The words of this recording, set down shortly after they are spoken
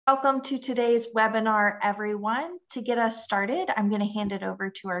Welcome to today's webinar, everyone. To get us started, I'm going to hand it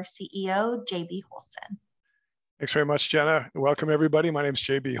over to our CEO, JB Holston. Thanks very much, Jenna. Welcome, everybody. My name is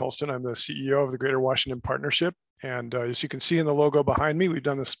JB Holston. I'm the CEO of the Greater Washington Partnership. And as you can see in the logo behind me, we've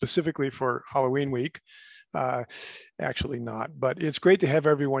done this specifically for Halloween week. Actually not, but it's great to have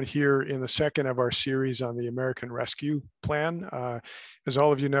everyone here in the second of our series on the American Rescue Plan. As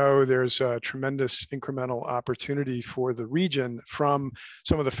all of you know, there's a tremendous incremental opportunity for the region from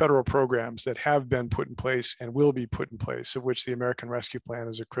some of the federal programs that have been put in place and will be put in place, of which the American Rescue Plan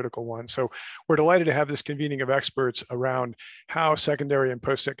is a critical one. So we're delighted to have this convening of experts around how secondary and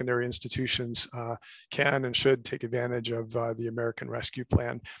post-secondary institutions can and should take advantage of the American Rescue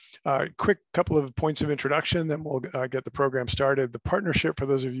Plan. Quick couple of points of introduction, then we'll get the program started. The partnership, for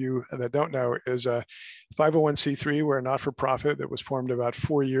those of you that don't know, is a 501c3. We're a not-for-profit that was formed about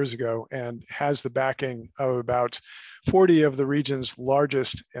 4 years ago and has the backing of about 40 of the region's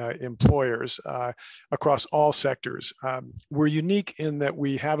largest employers across all sectors. We're unique in that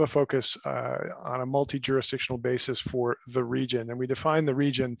we have a focus on a multi-jurisdictional basis for the region, and we define the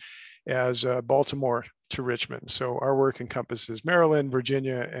region as Baltimore to Richmond. So our work encompasses Maryland,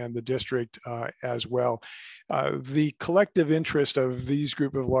 Virginia, and the district as well. The collective interest of these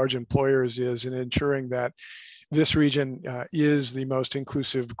group of large employers is in ensuring that this region is the most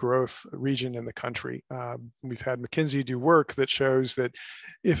inclusive growth region in the country. We've had McKinsey do work that shows that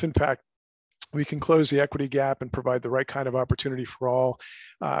if in fact we can close the equity gap and provide the right kind of opportunity for all,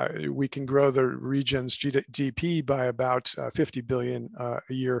 we can grow the region's GDP by about 50 billion a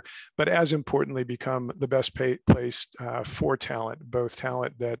year, but as importantly, become the best place for talent, both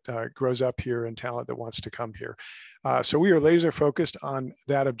talent that grows up here and talent that wants to come here. So we are laser focused on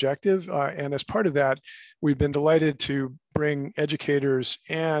that objective. And as part of that, we've been delighted to bring educators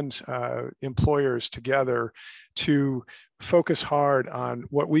and employers together to focus hard on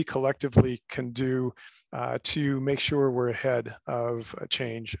what we collectively can do to make sure we're ahead of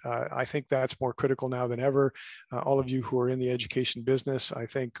change. I think that's more critical now than ever. All of you who are in the education business, I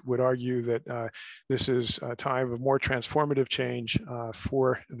think, would argue that this is a time of more transformative change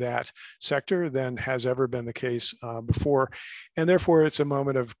for that sector than has ever been the case before. And therefore, it's a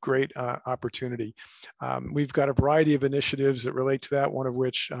moment of great opportunity. We've got a variety of initiatives that relate to that, one of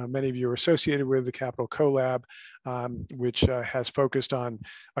which many of you are associated with, the Capital CoLab, which has focused on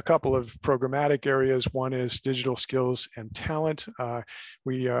a couple of programmatic areas. One is digital skills and talent.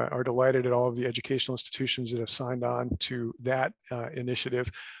 We are delighted at all of the educational institutions that have signed on to that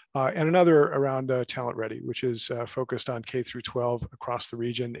initiative. And another around Talent Ready, which is focused on K through 12 across the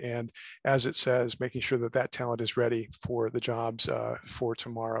region. And as it says, making sure that that talent is ready for the jobs for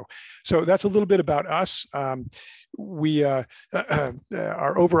tomorrow. So that's a little bit about us. Our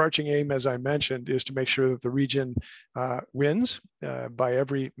overarching aim, as I mentioned, is to make sure that the region wins by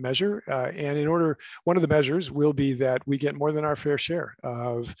every measure. And in order, one of the measures will be that we get more than our fair share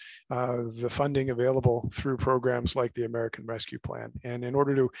of the funding available through programs like the American Rescue Plan. And in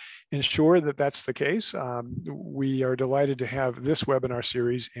order to ensure that that's the case, we are delighted to have this webinar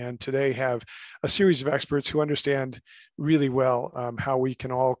series and today have a series of experts who understand really well how we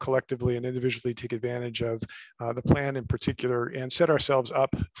can all collectively and individually take advantage of the plan in particular and set ourselves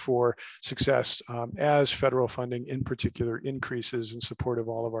up for success as federal funding in particular increases in support of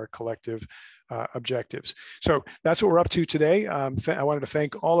all of our collective objectives. So that's what we're up to today. I wanted to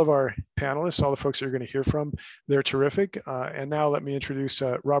thank all of our panelists, all the folks that you're going to hear from. They're terrific. And now let me introduce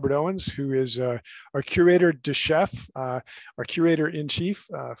Robert Owens, who is our curator de chef, our curator in chief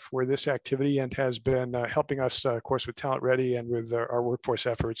for this activity, and has been helping us, of course, with Talent Ready and with our workforce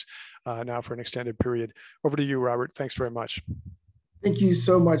efforts now for an extended period. Over to you, Robert. Thanks very much. Thank you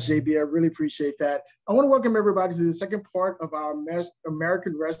so much, JB. I really appreciate that. I want to welcome everybody to the second part of our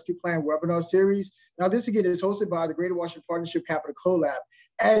American Rescue Plan webinar series. Now, this again is hosted by the Greater Washington Partnership Capital CoLab.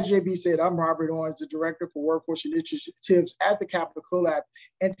 As JB said, I'm Robert Owens, the Director for Workforce Initiatives at the Capital CoLab.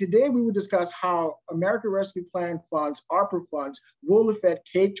 And today we will discuss how American Rescue Plan funds, ARPA funds, will affect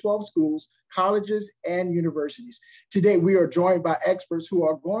K-12 schools, colleges, and universities. Today, we are joined by experts who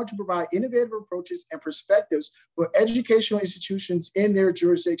are going to provide innovative approaches and perspectives for educational institutions in their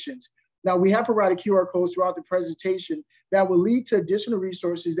jurisdictions. Now, we have provided QR codes throughout the presentation that will lead to additional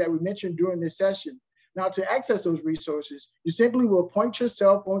resources that we mentioned during this session. Now, to access those resources, you simply will point your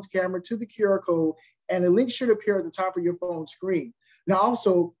cell phone's camera to the QR code, and a link should appear at the top of your phone screen. Now,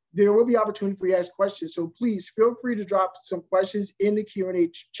 also, there will be opportunity for you to ask questions, so please feel free to drop some questions in the Q&A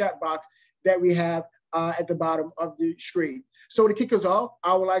chat box that we have at the bottom of the screen. So to kick us off,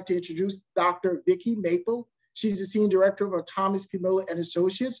 I would like to introduce Dr. Vicki Maple. She's the Senior Director of Thomas P. Miller and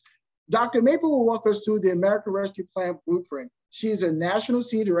Associates. Dr. Maple will walk us through the American Rescue Plan blueprint. She is a National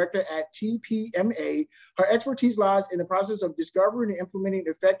Senior Director at TPMA. Her expertise lies in the process of discovering and implementing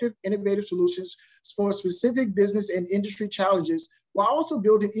effective, innovative solutions for specific business and industry challenges, while also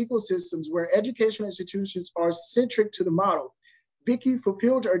building ecosystems where educational institutions are centric to the model. Vicki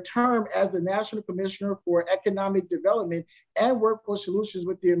fulfilled her term as the National Commissioner for Economic Development and Workforce Solutions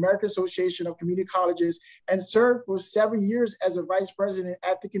with the American Association of Community Colleges and served for 7 years as a Vice President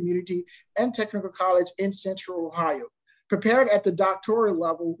at the Community and Technical College in Central Ohio. Prepared at the doctoral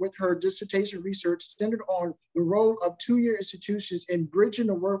level with her dissertation research centered on the role of two-year institutions in bridging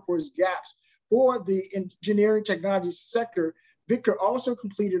the workforce gaps for the engineering technology sector, Victor also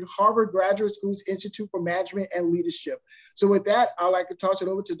completed Harvard Graduate School's Institute for Management and Leadership. So with that, I'd like to toss it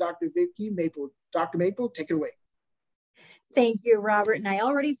over to Dr. Vicki Maple. Dr. Maple, take it away. Thank you, Robert. And I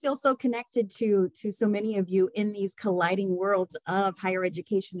already feel so connected to so many of you in these colliding worlds of higher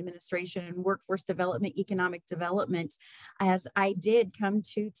education administration and workforce development, economic development, as I did come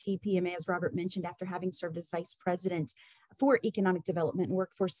to TPMA, as Robert mentioned, after having served as Vice President for Economic Development and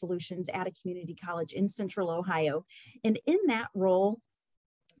Workforce Solutions at a community college in Central Ohio. And in that role,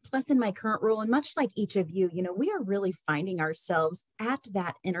 plus in my current role, and much like each of you, we are really finding ourselves at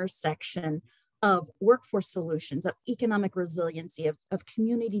that intersection of workforce solutions, of economic resiliency, of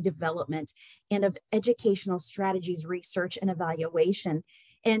community development, and of educational strategies, research, and evaluation.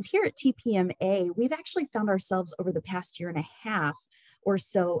 And here at TPMA, we've actually found ourselves over the past year and a half or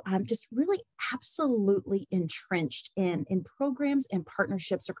so, just really absolutely entrenched in programs and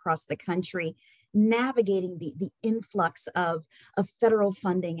partnerships across the country, navigating the influx of federal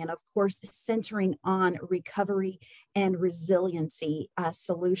funding, and of course, centering on recovery and resiliency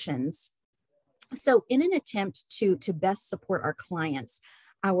solutions. So in an attempt to best support our clients,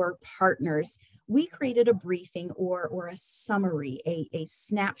 our partners, we created a briefing or a summary, a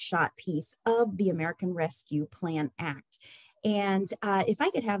snapshot piece of the American Rescue Plan Act. And if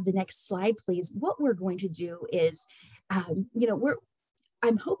I could have the next slide, please, what we're going to do is,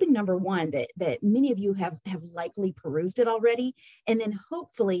 I'm hoping, number one, that many of you have likely perused it already. And then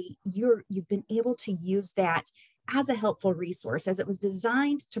hopefully you've been able to use that as a helpful resource, as it was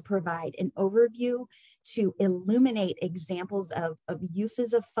designed to provide an overview, to illuminate examples of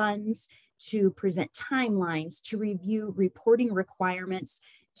uses of funds, to present timelines, to review reporting requirements,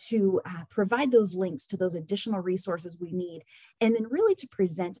 to provide those links to those additional resources we need, and then really to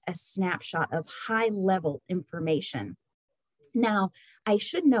present a snapshot of high-level information. Now, I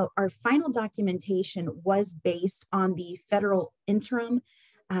should note our final documentation was based on the federal interim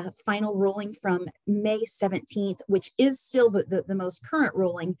final ruling from May 17th, which is still the most current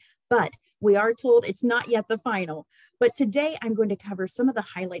ruling, but we are told it's not yet the final. But today I'm going to cover some of the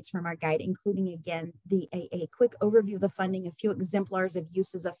highlights from our guide, including, again, a quick overview of the funding, a few exemplars of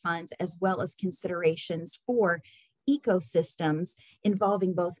uses of funds, as well as considerations for ecosystems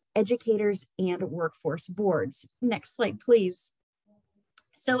involving both educators and workforce boards. Next slide, please.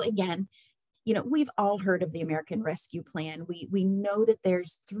 So again, we've all heard of the American Rescue Plan. We know that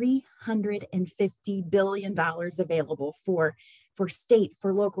there's $350 billion available for state,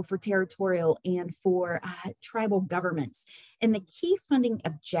 for local, for territorial, and for tribal governments. And the key funding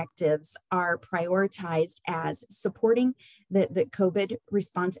objectives are prioritized as supporting the COVID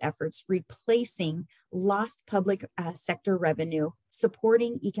response efforts, replacing lost public sector revenue,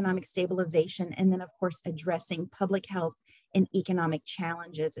 supporting economic stabilization, and then, of course, addressing public health and economic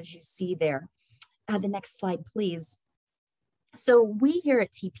challenges, as you see there. The next slide, please. So we here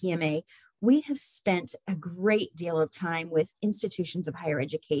at TPMA, we have spent a great deal of time with institutions of higher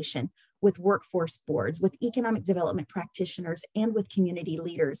education, with workforce boards, with economic development practitioners, and with community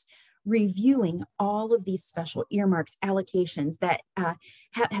leaders, reviewing all of these special earmarks, allocations that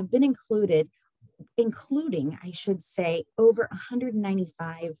have been including, I should say, over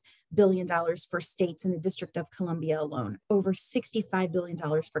 $195 billion for states in the District of Columbia alone, over $65 billion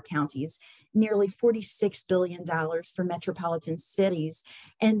for counties, nearly $46 billion for metropolitan cities,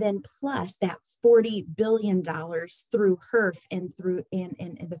 and then plus that $40 billion through HERF and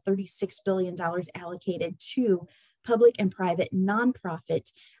the $36 billion allocated to public and private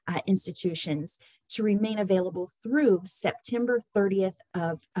nonprofit institutions to remain available through September 30th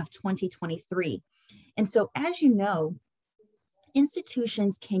of 2023. And so, as you know,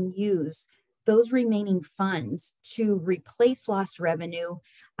 institutions can use those remaining funds to replace lost revenue,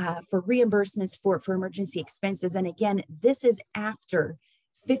 for reimbursements for emergency expenses. And again, this is after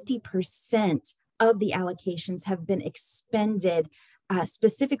 50% of the allocations have been expended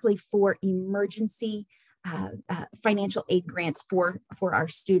specifically for emergency financial aid grants for our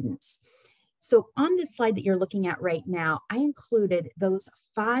students. So on this slide that you're looking at right now, I included those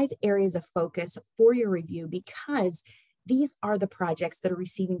 5 areas of focus for your review because these are the projects that are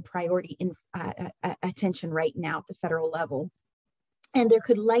receiving priority in, attention right now at the federal level. And there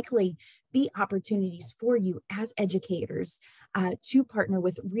could likely be opportunities for you as educators to partner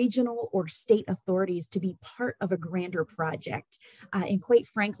with regional or state authorities to be part of a grander project, and quite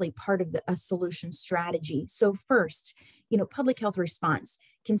frankly, part of a solution strategy. So first, public health response.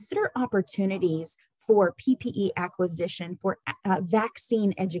 Consider opportunities for PPE acquisition, for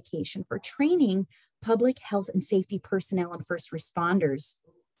vaccine education, for training public health and safety personnel and first responders.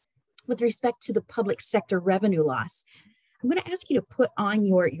 With respect to the public sector revenue loss, I'm going to ask you to put on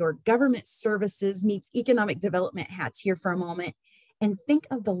your government services meets economic development hats here for a moment and think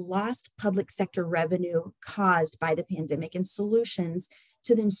of the lost public sector revenue caused by the pandemic and solutions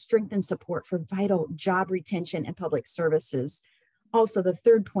to then strengthen support for vital job retention and public services. Also, the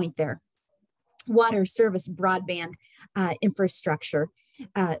third point there, water service broadband infrastructure.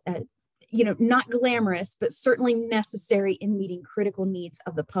 Not glamorous, but certainly necessary in meeting critical needs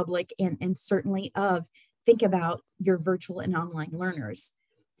of the public and certainly think about your virtual and online learners.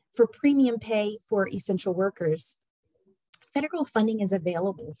 For premium pay for essential workers, federal funding is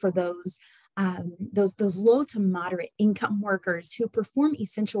available for those low to moderate income workers who perform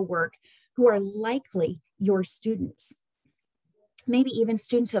essential work, who are likely your students. Maybe even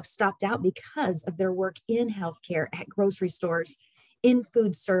students who have stopped out because of their work in healthcare, at grocery stores, in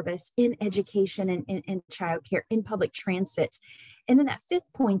food service, in education and childcare, in public transit. And then that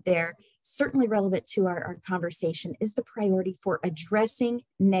fifth point there, certainly relevant to our conversation, is the priority for addressing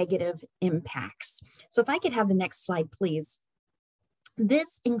negative impacts. So if I could have the next slide, please.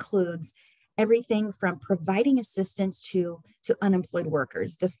 This includes everything from providing assistance to unemployed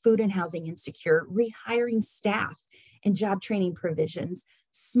workers, the food and housing insecure, rehiring staff and job training provisions,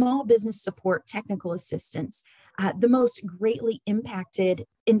 small business support, technical assistance, the most greatly impacted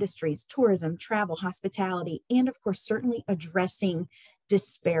industries, tourism, travel, hospitality, and of course, certainly addressing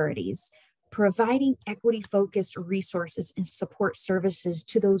disparities, providing equity-focused resources and support services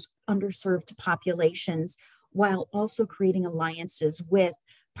to those underserved populations, while also creating alliances with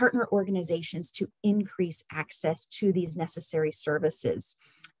partner organizations to increase access to these necessary services.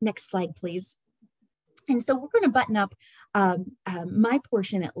 Next slide, please. And so we're going to button up my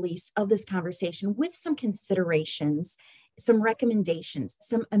portion, at least, of this conversation with some considerations, some recommendations,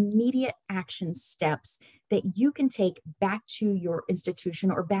 some immediate action steps that you can take back to your institution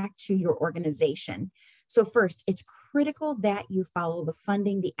or back to your organization. So first, it's critical that you follow the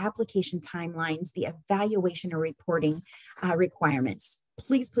funding, the application timelines, the evaluation and reporting requirements.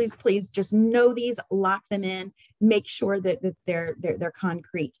 Please, please, please just know these, lock them in, make sure that they're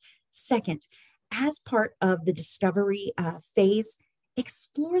concrete. Second, as part of the discovery phase,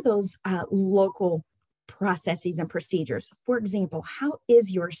 explore those local processes and procedures. For example, how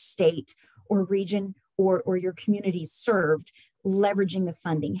is your state or region or your community served leveraging the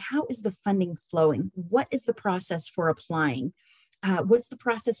funding? How is the funding flowing? What is the process for applying? What's the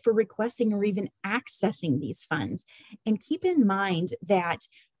process for requesting or even accessing these funds? And keep in mind that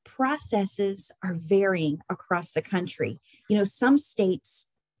processes are varying across the country. Some states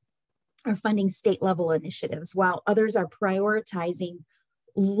are funding state level initiatives, while others are prioritizing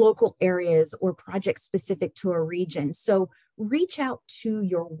local areas or projects specific to a region. So reach out to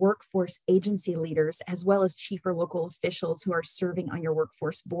your workforce agency leaders, as well as chief or local officials who are serving on your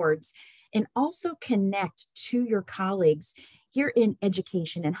workforce boards, and also connect to your colleagues here in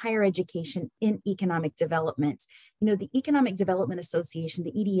education and higher education in economic development. The Economic Development Association,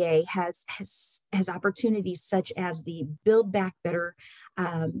 the EDA, has opportunities such as the Build Back Better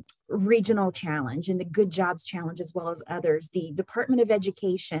regional challenge and the Good Jobs challenge, as well as others. The Department of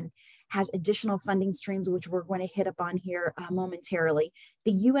Education has additional funding streams, which we're going to hit up on here momentarily.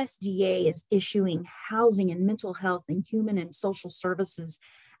 The USDA is issuing housing and mental health and human and social services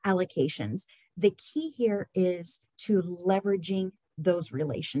allocations. The key here is to leveraging those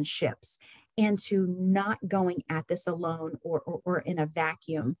relationships and to not going at this alone or in a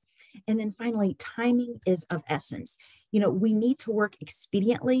vacuum. And then finally, timing is of essence. We need to work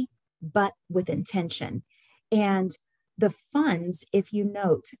expediently, but with intention. And the funds, if you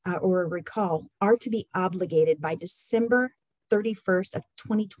note or recall, are to be obligated by December 31st of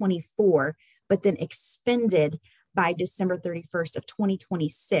 2024, but then expended by December 31st of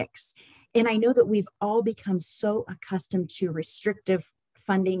 2026. And I know that we've all become so accustomed to restrictive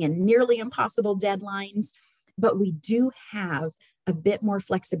funding and nearly impossible deadlines, but we do have a bit more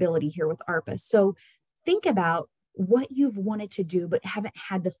flexibility here with ARPA. So think about what you've wanted to do, but haven't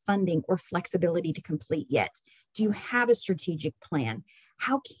had the funding or flexibility to complete yet. Do you have a strategic plan?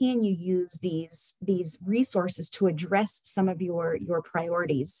 How can you use these resources to address some of your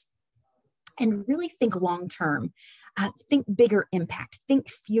priorities? and really think long-term, think bigger impact, think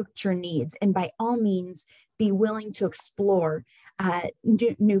future needs, and by all means, be willing to explore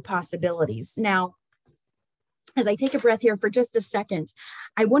new possibilities. Now, as I take a breath here for just a second,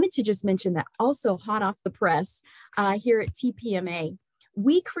 I wanted to just mention that also hot off the press here at TPMA,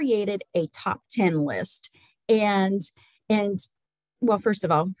 we created a top 10 list. And well, first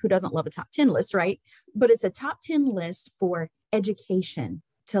of all, who doesn't love a top 10 list, right? But it's a top 10 list for education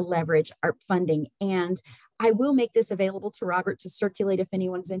to leverage ARP funding. And I will make this available to Robert to circulate if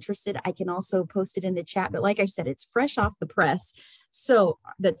anyone's interested. I can also post it in the chat, but like I said, it's fresh off the press. So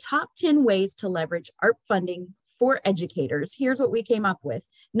the top 10 ways to leverage ARP funding for educators, here's what we came up with.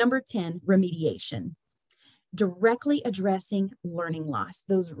 Number 10, remediation. Directly addressing learning loss,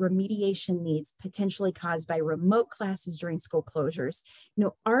 those remediation needs potentially caused by remote classes during school closures. You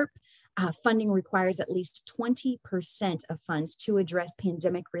know, ARP funding requires at least 20% of funds to address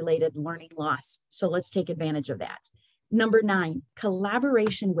pandemic-related learning loss. So let's take advantage of that. Number 9,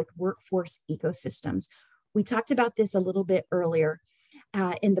 collaboration with workforce ecosystems. We talked about this a little bit earlier,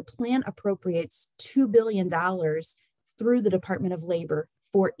 and the plan appropriates $2 billion through the Department of Labor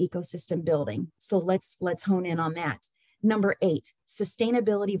for ecosystem building. So let's hone in on that. Number 8,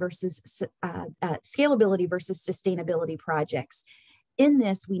 sustainability versus scalability versus sustainability projects. In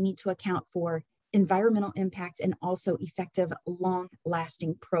this, we need to account for environmental impact and also effective,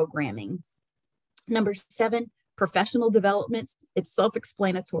 long-lasting programming. Number 7, professional development. It's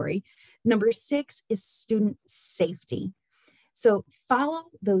self-explanatory. Number 6 is student safety. So follow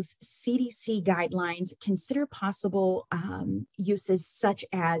those CDC guidelines, consider possible uses such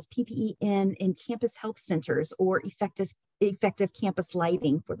as PPE in campus health centers or effective campus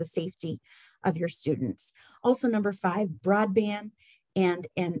lighting for the safety of your students. Also, number 5, broadband and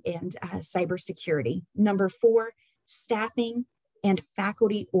cybersecurity. Number 4, staffing and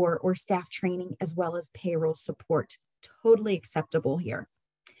faculty or staff training, as well as payroll support. Totally acceptable here.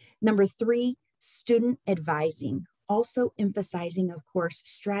 Number 3, student advising. Also emphasizing, of course,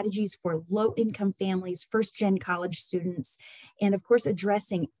 strategies for low-income families, first-gen college students, and of course,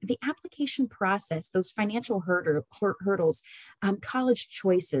 addressing the application process, those financial hurdles, college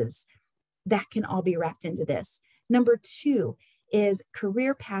choices, that can all be wrapped into this. Number 2 is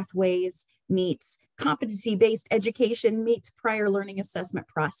career pathways meets competency-based education meets prior learning assessment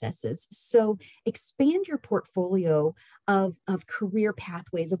processes. So expand your portfolio of career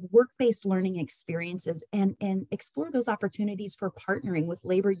pathways, of work-based learning experiences, and explore those opportunities for partnering with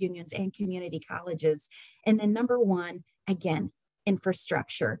labor unions and community colleges. And then number 1, again,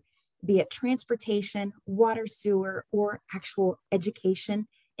 infrastructure, be it transportation, water, sewer, or actual education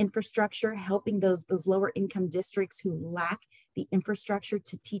infrastructure, helping those lower income districts who lack the infrastructure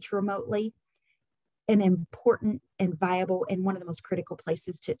to teach remotely. An important and viable and one of the most critical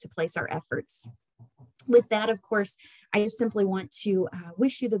places to place our efforts. With that, of course, I just simply want to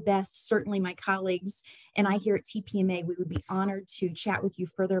wish you the best. Certainly my colleagues and I here at TPMA, we would be honored to chat with you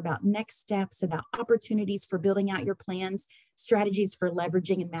further about next steps, about opportunities for building out your plans, strategies for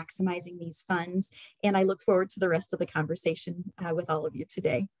leveraging and maximizing these funds. And I look forward to the rest of the conversation with all of you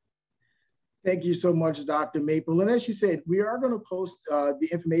today. Thank you so much, Dr. Maple. And as she said, we are going to post the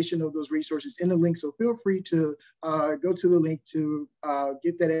information of those resources in the link. So feel free to go to the link to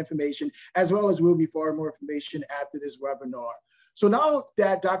get that information, as well as will be far more information after this webinar. So now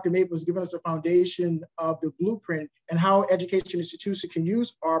that Dr. Maple has given us a foundation of the blueprint and how education institutions can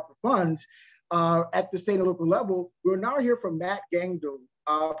use ARP funds at the state and local level, we'll now hear from Matt Gangdo,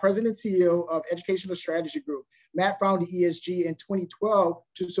 President and CEO of Educational Strategy Group. Matt founded ESG in 2012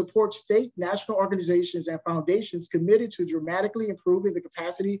 to support state, national organizations, and foundations committed to dramatically improving the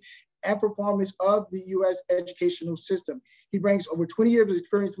capacity and performance of the U.S. educational system. He brings over 20 years of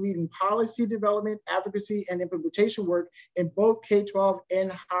experience leading policy development, advocacy, and implementation work in both K-12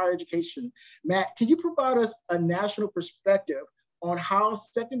 and higher education. Matt, can you provide us a national perspective on how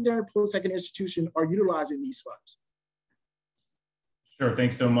secondary and post-secondary institutions are utilizing these funds? Sure,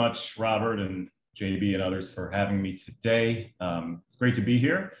 thanks so much, Robert and JB and others for having me today. It's great to be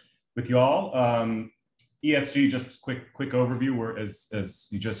here with you all. ESG, just a quick overview. We're, as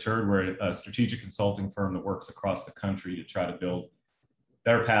you just heard, we're a strategic consulting firm that works across the country to try to build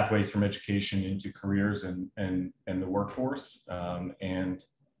better pathways from education into careers and the workforce. And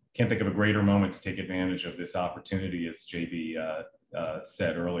can't think of a greater moment to take advantage of this opportunity, as JB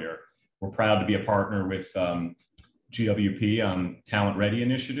said earlier. We're proud to be a partner with GWP on Talent Ready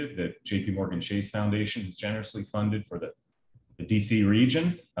initiative that JP Morgan Chase Foundation has generously funded for the DC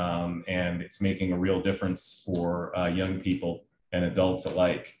region, and it's making a real difference for young people and adults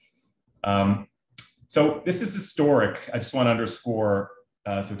alike. So this is historic. I just want to underscore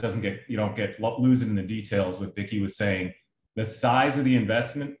so it doesn't get, you don't lose it in the details, what Vicki was saying, the size of the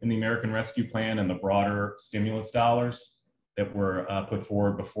investment in the American Rescue Plan and the broader stimulus dollars that were put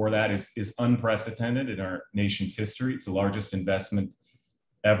forward before that is unprecedented in our nation's history. It's the largest investment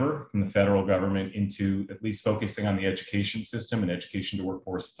ever from the federal government into at least focusing on the education system and education to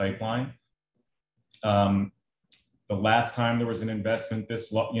workforce pipeline. The last time there was an investment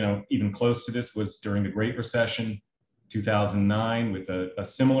this, even close to this, was during the Great Recession, 2009, with a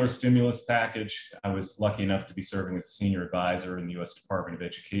similar stimulus package. I was lucky enough to be serving as a senior advisor in the U.S. Department of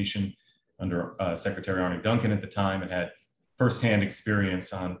Education under Secretary Arne Duncan at the time, and had firsthand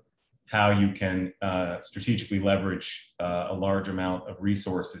experience on how you can strategically leverage a large amount of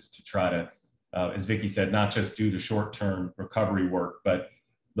resources to try to, as Vicki said, not just do the short-term recovery work, but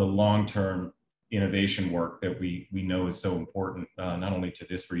the long-term innovation work that we know is so important, not only to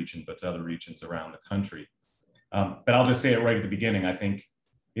this region, but to other regions around the country. But I'll just say it right at the beginning. I think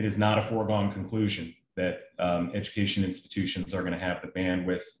it is not a foregone conclusion that education institutions are going to have the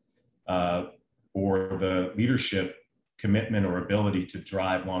bandwidth or the leadership commitment or ability to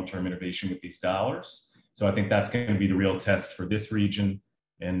drive long-term innovation with these dollars. So I think that's going to be the real test for this region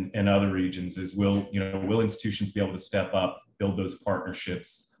and other regions is will institutions be able to step up, build those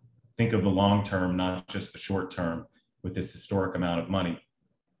partnerships, think of the long term, not just the short term with this historic amount of money.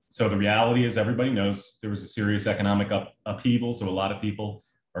 So the reality is everybody knows there was a serious economic upheaval. So a lot of people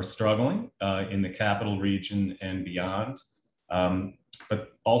are struggling in the capital region and beyond. But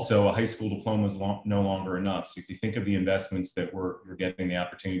also a high school diploma is no longer enough. So if you think of the investments that we're getting the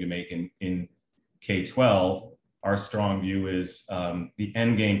opportunity to make in K-12, our strong view is the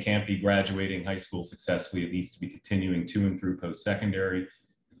end game can't be graduating high school successfully. It needs to be continuing to and through post-secondary.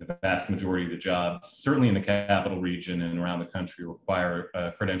 The vast majority of the jobs, certainly in the capital region and around the country, require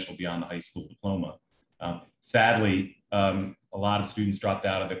a credential beyond the high school diploma. Sadly, a lot of students dropped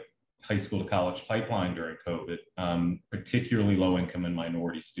out of the high school to college pipeline during COVID, particularly low income and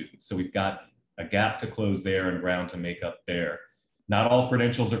minority students. So we've got a gap to close there and ground to make up there. Not all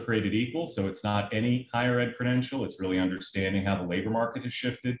credentials are created equal, so it's not any higher ed credential. It's really understanding how the labor market has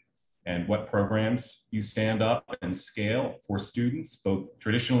shifted and what programs you stand up and scale for students, both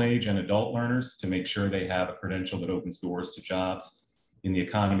traditional age and adult learners, to make sure they have a credential that opens doors to jobs in the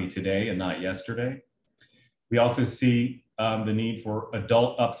economy today and not yesterday. We also see the need for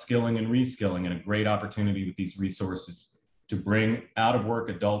adult upskilling and reskilling, and a great opportunity with these resources to bring out of work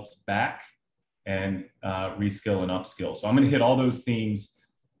adults back and reskill and upskill. So I'm going to hit all those themes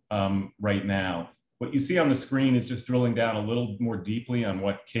right now. What you see on the screen is just drilling down a little more deeply on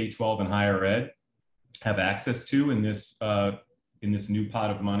what K-12 and higher ed have access to in this new pot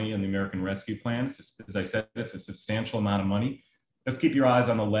of money in the American Rescue Plan. As I said, it's a substantial amount of money. Just keep your eyes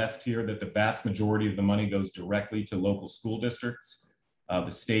on the left here that the vast majority of the money goes directly to local school districts. The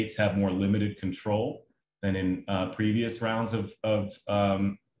states have more limited control than in previous rounds of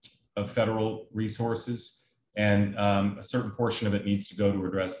federal resources. And a certain portion of it needs to go to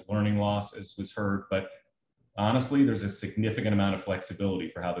address learning loss, as was heard. But honestly, there's a significant amount of flexibility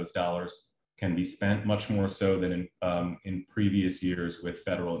for how those dollars can be spent, much more so than in previous years with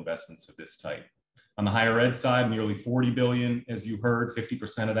federal investments of this type. On the higher ed side, nearly $40 billion, as you heard,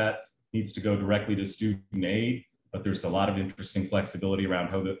 50% of that needs to go directly to student aid. But there's a lot of interesting flexibility around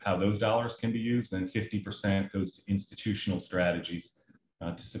how those dollars can be used. And then 50% goes to institutional strategies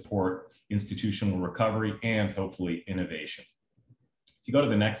to support institutional recovery and hopefully innovation. If you go to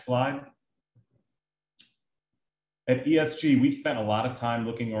the next slide. At ESG, we've spent a lot of time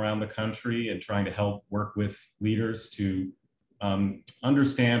looking around the country and trying to help work with leaders to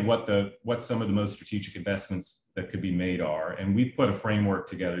understand what some of the most strategic investments that could be made are. And we've put a framework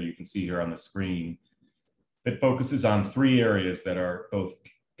together, you can see here on the screen, that focuses on three areas that are both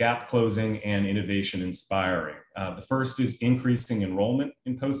gap closing and innovation inspiring. The first is increasing enrollment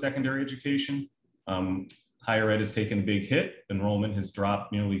in post-secondary education. Higher ed has taken a big hit. Enrollment has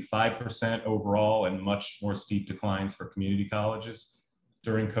dropped nearly 5% overall and much more steep declines for community colleges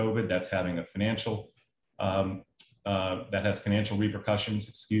during COVID. That's having a financial, that has financial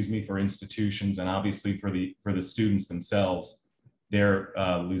repercussions, for institutions, and obviously for the students themselves. They're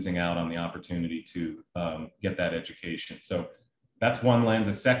losing out on the opportunity to get that education. So that's one lens.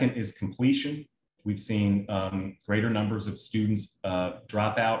 A second is completion. We've seen greater numbers of students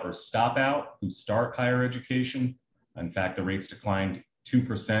drop out or stop out who start higher education. In fact, the rates declined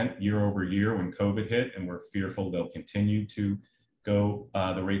 2% year over year when COVID hit, and we're fearful they'll continue to go,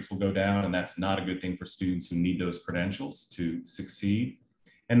 the rates will go down, and that's not a good thing for students who need those credentials to succeed.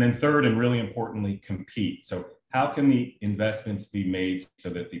 And then third, and really importantly, compete. So how can the investments be made so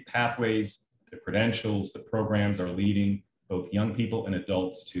that the pathways, the credentials, the programs are leading both young people and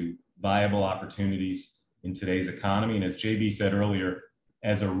adults to viable opportunities in today's economy. And as JB said earlier,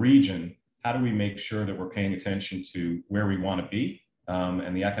 as a region, how do we make sure that we're paying attention to where we want to be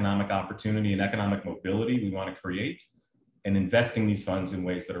and the economic opportunity and economic mobility we want to create, and investing these funds in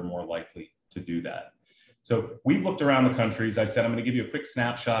ways that are more likely to do that. So we've looked around the country. As I said, I'm going to give you a quick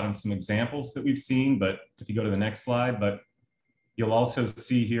snapshot on some examples that we've seen, but if you go to the next slide, but you'll also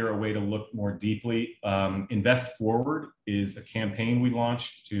see here a way to look more deeply. Invest Forward is a campaign we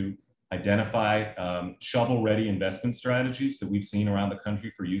launched to identify shovel-ready investment strategies that we've seen around the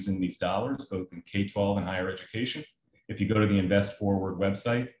country for using these dollars, both in K-12 and higher education. If you go to the Invest Forward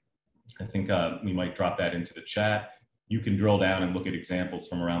website, I think we might drop that into the chat. You can drill down and look at examples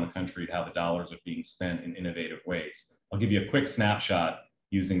from around the country of how the dollars are being spent in innovative ways. I'll give you a quick snapshot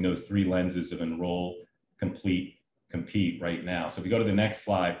using those three lenses of enroll, complete, compete right now. So if we go to the next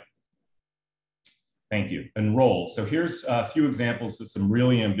slide, thank you, enroll. So here's a few examples of some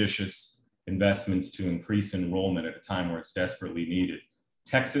really ambitious investments to increase enrollment at a time where it's desperately needed.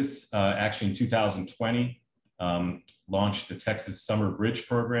 Texas, actually in 2020, launched the Texas Summer Bridge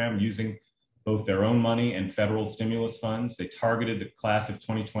program using both their own money and federal stimulus funds. They targeted the class of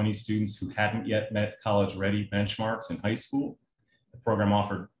 2020 students who hadn't yet met college-ready benchmarks in high school. The program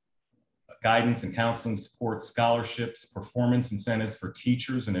offered guidance and counseling support, scholarships, performance incentives for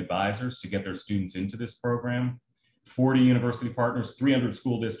teachers and advisors to get their students into this program. 40 university partners, 300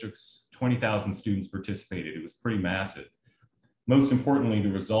 school districts, 20,000 students participated. It was pretty massive. Most importantly,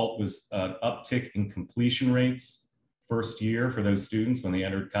 the result was an uptick in completion rates first year for those students when they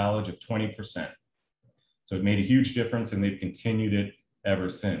entered college of 20%. So it made a huge difference, and they've continued it ever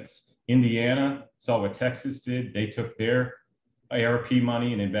since. Indiana saw what Texas did. They took their ARP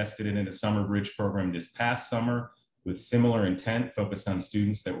money and invested it in a summer bridge program this past summer with similar intent, focused on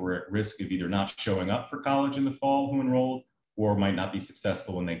students that were at risk of either not showing up for college in the fall who enrolled or might not be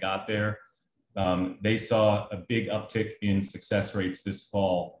successful when they got there. They saw a big uptick in success rates this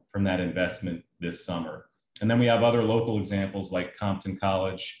fall from that investment this summer. And then we have other local examples like Compton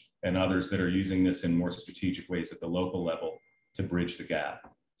College and others that are using this in more strategic ways at the local level to bridge the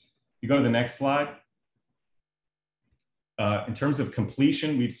gap. You go to the next slide. In terms of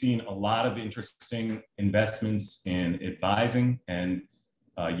completion, we've seen a lot of interesting investments in advising and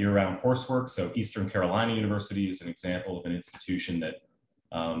year-round coursework. So Eastern Carolina University is an example of an institution that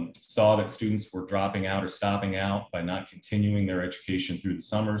saw that students were dropping out or stopping out by not continuing their education through the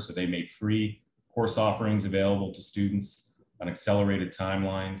summer. So they made free course offerings available to students on accelerated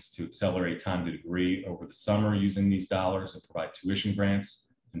timelines to accelerate time to degree over the summer using these dollars and provide tuition grants,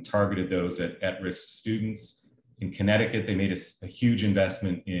 and targeted those at at-risk students. In Connecticut, they made a huge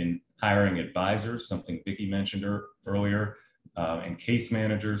investment in hiring advisors, something Vicki mentioned earlier, and case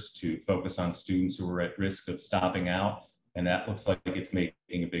managers to focus on students who were at risk of stopping out. And that looks like it's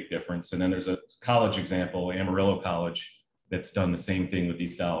making a big difference. And then there's a college example, Amarillo College, that's done the same thing with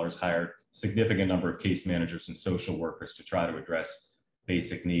these dollars, hired significant number of case managers and social workers to try to address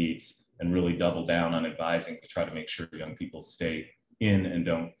basic needs and really double down on advising to try to make sure young people stay in and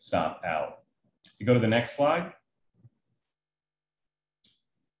don't stop out. You go to the next slide.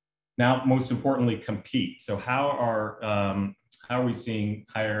 Now, most importantly, compete. So how are we seeing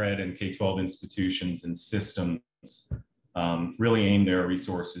higher ed and K-12 institutions and systems really aim their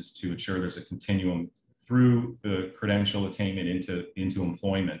resources to ensure there's a continuum through the credential attainment into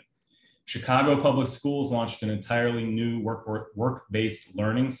employment? Chicago Public Schools launched an entirely new work-based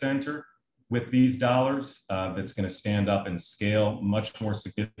learning center with these dollars that's going to stand up and scale much more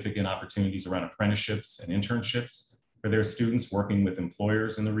significant opportunities around apprenticeships and internships for their students, working with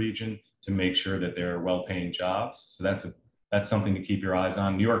employers in the region to make sure that they're well-paying jobs. So that's something to keep your eyes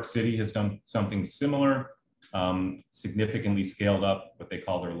on. New York City has done something similar, significantly scaled up what they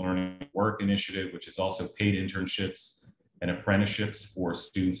call their Learning Work Initiative, which is also paid internships and apprenticeships for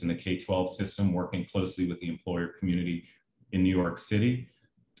students in the K-12 system, working closely with the employer community in New York City.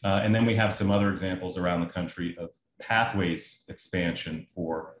 And then we have some other examples around the country of pathways expansion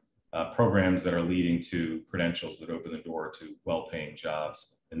for programs that are leading to credentials that open the door to well-paying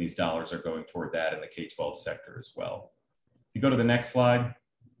jobs. And these dollars are going toward that in the K-12 sector as well. If you go to the next slide,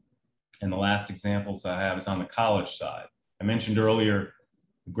 and the last examples I have is on the college side. I mentioned earlier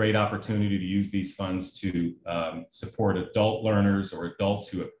a great opportunity to use these funds to support adult learners or adults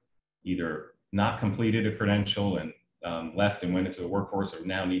who have either not completed a credential and left and went into the workforce or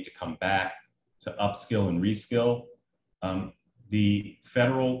now need to come back to upskill and reskill. The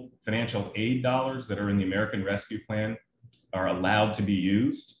federal financial aid dollars that are in the American Rescue Plan are allowed to be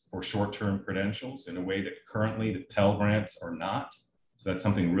used for short-term credentials in a way that currently the Pell Grants are not. So that's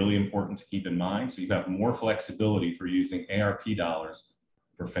something really important to keep in mind. So you have more flexibility for using ARP dollars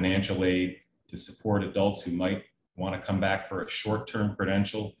for financial aid to support adults who might want to come back for a short-term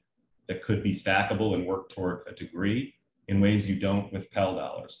credential that could be stackable and work toward a degree in ways you don't with Pell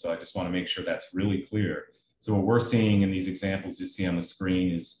dollars. So I just want to make sure that's really clear. So what we're seeing in these examples you see on the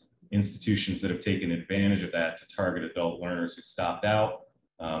screen is institutions that have taken advantage of that to target adult learners who stopped out.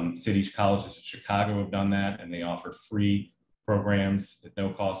 City colleges in Chicago have done that, and they offer free programs at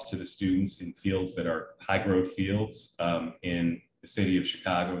no cost to the students in fields that are high growth fields in the city of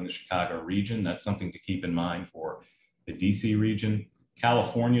Chicago and the Chicago region. That's something to keep in mind for the DC region.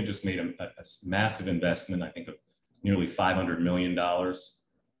 California just made a massive investment, I think of nearly $500 million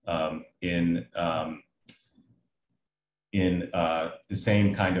in the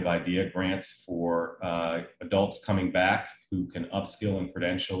same kind of idea, grants for adults coming back who can upskill and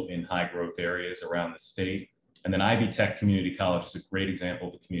credential in high growth areas around the state. And then Ivy Tech Community College is a great example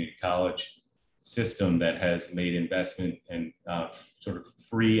of a community college system that has made investment and sort of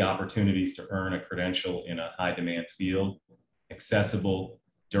free opportunities to earn a credential in a high demand field, accessible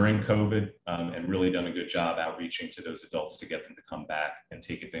during COVID, and really done a good job outreaching to those adults to get them to come back and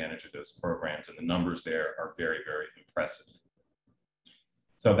take advantage of those programs. And the numbers there are very, very impressive.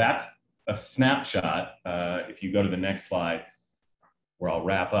 So that's a snapshot. If you go to the next slide, where I'll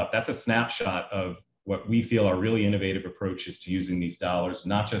wrap up, that's a snapshot of what we feel are really innovative approaches to using these dollars,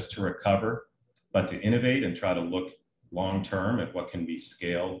 not just to recover, but to innovate and try to look long-term at what can be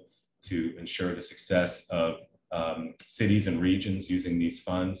scaled to ensure the success of cities and regions using these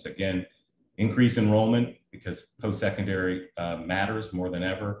funds. Again, increase enrollment because post-secondary matters more than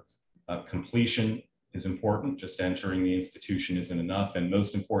ever. Completion is important, just entering the institution isn't enough. And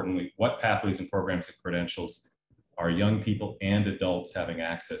most importantly, what pathways and programs and credentials are young people and adults having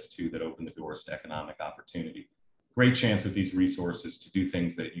access to that open the doors to economic opportunity? Great chance with these resources to do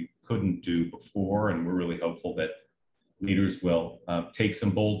things that you couldn't do before. And we're really hopeful that leaders will take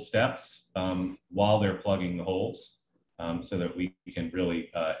some bold steps while they're plugging the holes so that we can really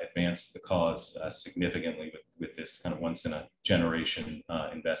advance the cause significantly with this kind of once in a generation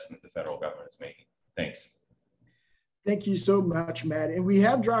investment the federal government is making. Thanks. Thank you so much, Matt. And we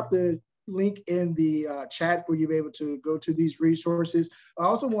have dropped the link in the chat for you to be able to go to these resources. I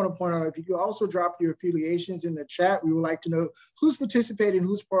also want to point out, if you could also drop your affiliations in the chat, we would like to know who's participating,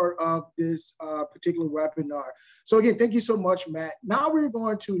 who's part of this particular webinar. So again, thank you so much, Matt. Now we're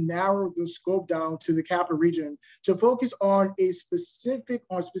going to narrow the scope down to the capital region to focus on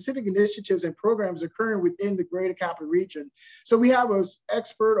specific initiatives and programs occurring within the greater capital region. So we have an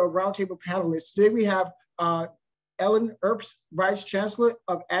expert or roundtable panelists. Today we have Ellen Earps, Vice Chancellor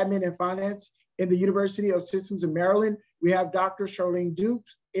of Admin and Finance in the University of Systems in Maryland. We have Dr. Charlene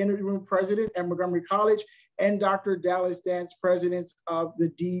Dukes, Interim President at Montgomery College, and Dr. Dallas Dance, President of the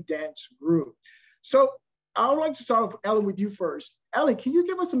D-Dance Group. So I would like to start, Ellen, with you first. Ellen, can you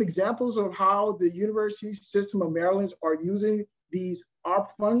give us some examples of how the University System of Maryland are using these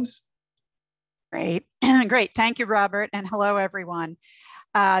ARP funds? Great, great. Thank you, Robert, and hello, everyone.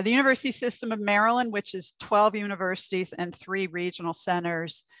 The University System of Maryland, which is 12 universities and 3 regional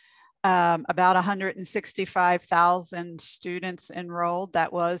centers, about 165,000 students enrolled.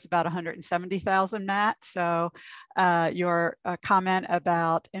 That was about 170,000, Matt. So your comment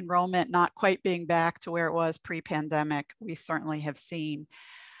about enrollment not quite being back to where it was pre-pandemic, we certainly have seen.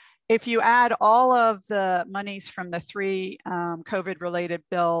 If you add all of the monies from the 3 COVID-related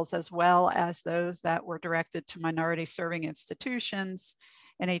bills, as well as those that were directed to minority serving institutions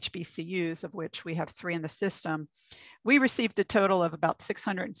and HBCUs, of which we have 3 in the system, we received a total of about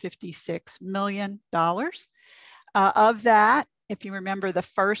 $656 million. Of that, if you remember, the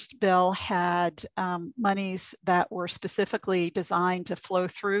first bill had monies that were specifically designed to flow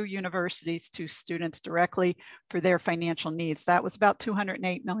through universities to students directly for their financial needs. That was about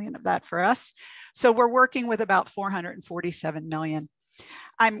 $208 million of that for us. So we're working with about $447 million.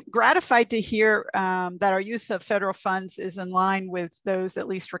 I'm gratified to hear that our use of federal funds is in line with those at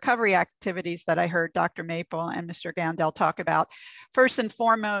least recovery activities that I heard Dr. Maple and Mr. Gandel talk about. First and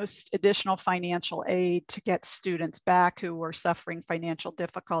foremost, additional financial aid to get students back who were suffering financial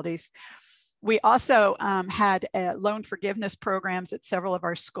difficulties. We also had loan forgiveness programs at several of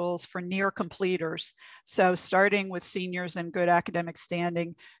our schools for near completers. So starting with seniors in good academic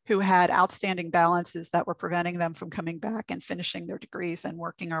standing who had outstanding balances that were preventing them from coming back and finishing their degrees and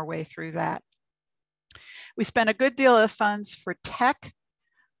working our way through that. We spent a good deal of funds for tech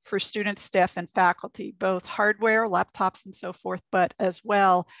for students, staff, and faculty, both hardware, laptops, and so forth, but as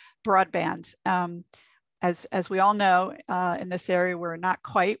well broadband. as we all know, in this area, we're not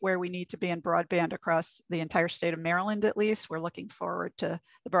quite where we need to be in broadband across the entire state of Maryland, at least. We're looking forward to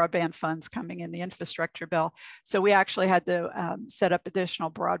the broadband funds coming in the infrastructure bill. So we actually had to set up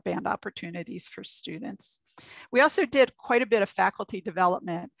additional broadband opportunities for students. We also did quite a bit of faculty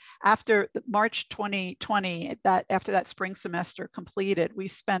development. After March 2020, after that spring semester completed, we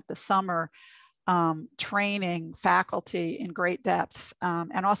spent the summer training faculty in great depth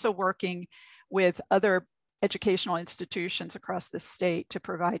and also working with other educational institutions across the state to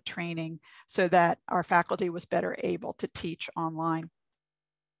provide training so that our faculty was better able to teach online.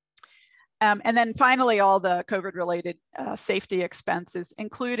 And then finally, all the COVID-related safety expenses,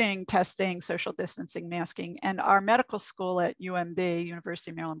 including testing, social distancing, masking, and our medical school at UMB,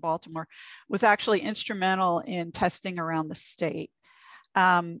 University of Maryland, Baltimore, was actually instrumental in testing around the state.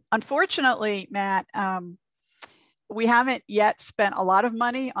 Unfortunately, Matt, we haven't yet spent a lot of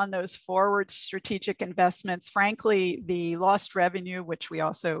money on those forward strategic investments. Frankly, the lost revenue, which we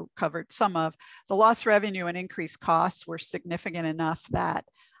also covered some of, the lost revenue and increased costs were significant enough that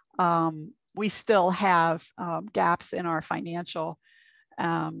we still have gaps in our financial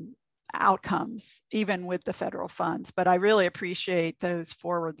outcomes, even with the federal funds. But I really appreciate those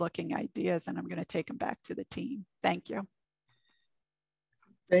forward-looking ideas, and I'm going to take them back to the team. Thank you.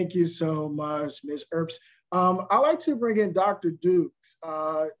 Thank you so much, Ms. Earps. I'd like to bring in Dr. Dukes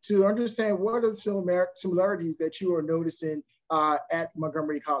to understand what are the similarities that you are noticing at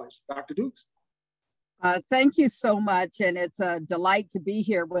Montgomery College. Dr. Dukes. Thank you so much. And it's a delight to be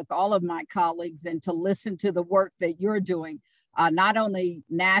here with all of my colleagues and to listen to the work that you're doing, not only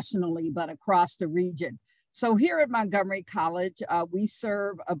nationally, but across the region. So here at Montgomery College, we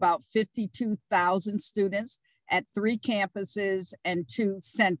serve about 52,000 students at 3 campuses and 2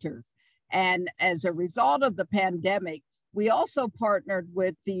 centers. And as a result of the pandemic, we also partnered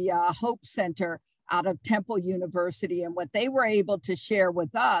with the Hope Center out of Temple University. And what they were able to share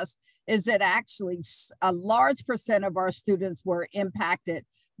with us is that actually a large percent of our students were impacted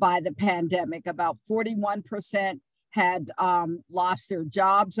by the pandemic. About 41% had lost their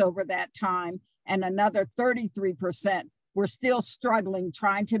jobs over that time, and another 33% were still struggling,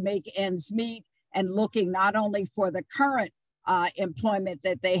 trying to make ends meet and looking not only for the current employment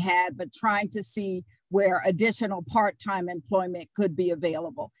that they had, but trying to see where additional part-time employment could be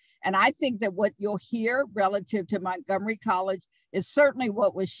available. And I think that what you'll hear relative to Montgomery College is certainly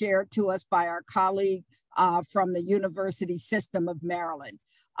what was shared to us by our colleague from the University System of Maryland,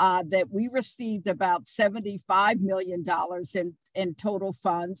 that we received about $75 million in total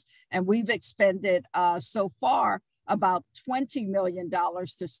funds, and we've expended so far about $20 million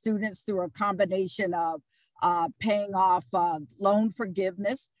to students through a combination of paying off loan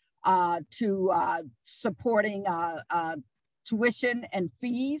forgiveness, to supporting tuition and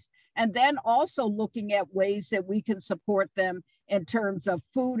fees, and then also looking at ways that we can support them in terms of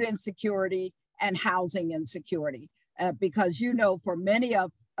food insecurity and housing insecurity. Because you know, for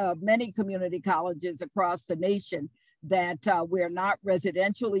many community colleges across the nation, that we're not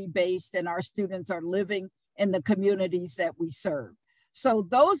residentially based and our students are living in the communities that we serve. So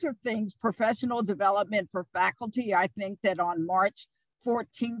those are things, professional development for faculty. I think that on March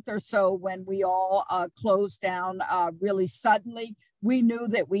 14th or so, when we all closed down really suddenly, we knew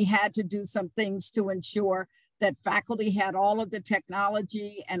that we had to do some things to ensure that faculty had all of the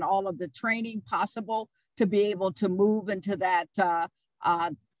technology and all of the training possible to be able to move into that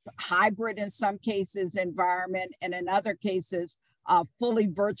hybrid, in some cases, environment, and in other cases, fully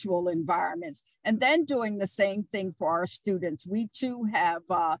virtual environments. And then doing the same thing for our students. We too have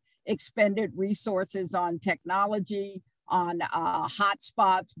expended resources on technology, on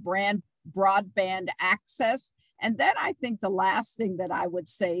hotspots, broadband access. And then I think the last thing that I would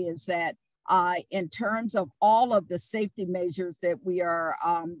say is that in terms of all of the safety measures that we are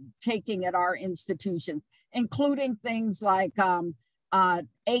taking at our institutions, including things like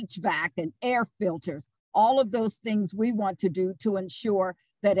HVAC and air filters, all of those things we want to do to ensure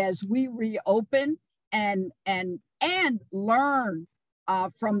that as we reopen and learn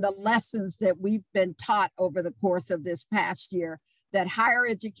from the lessons that we've been taught over the course of this past year, that higher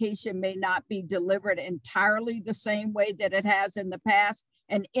education may not be delivered entirely the same way that it has in the past.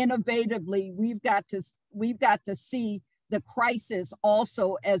 And innovatively, we've got to see the crisis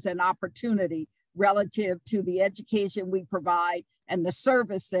also as an opportunity relative to the education we provide and the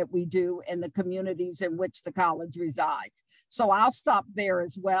service that we do in the communities in which the college resides. So I'll stop there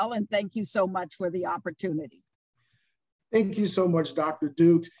as well. And thank you so much for the opportunity. Thank you so much, Dr.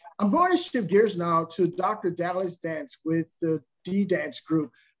 Dukes. I'm going to shift gears now to Dr. Dallas Dance with the D-Dance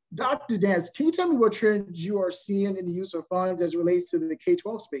group. Dr. Dance, can you tell me what trends you are seeing in the use of funds as it relates to the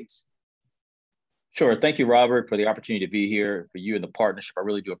K-12 space? Sure. Thank you, Robert, for the opportunity to be here, for you and the partnership. I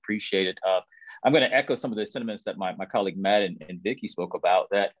really do appreciate it. I'm going to echo some of the sentiments that my colleague Matt and Vicky spoke about,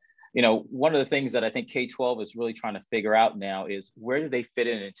 that, one of the things that I think K-12 is really trying to figure out now is, where do they fit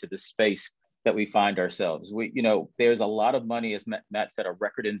into the space that we find ourselves? There's a lot of money, as Matt said, a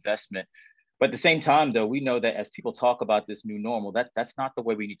record investment. But at the same time, though, we know that as people talk about this new normal, that's not the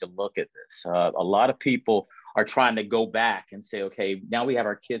way we need to look at this. A lot of people are trying to go back and say, okay, now we have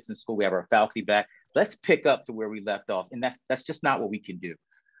our kids in school, we have our faculty back, let's pick up to where we left off. And that's just not what we can do.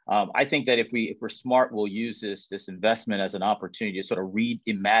 I think that if we're smart, we'll use this investment as an opportunity to sort of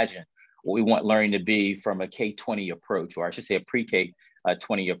reimagine what we want learning to be from a K-20 approach, or I should say a pre-K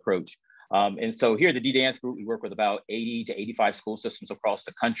 20 approach. And so here at the D-Dance Group, we work with about 80 to 85 school systems across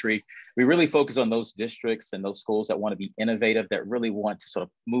the country. We really focus on those districts and those schools that want to be innovative, that really want to sort of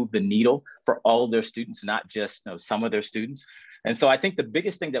move the needle for all of their students, not just some of their students. And so I think the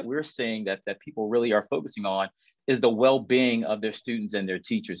biggest thing that we're seeing that people really are focusing on is the well-being of their students and their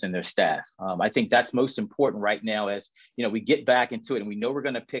teachers and their staff. I think that's most important right now, as we get back into it, and we know we're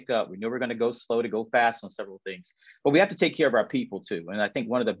going to pick up, we know we're going to go slow to go fast on several things, but we have to take care of our people too. And I think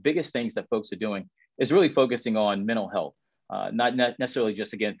one of the biggest things that folks are doing is really focusing on mental health, not necessarily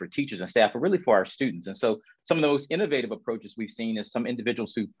just, again, for teachers and staff, but really for our students. And so some of the most innovative approaches we've seen is some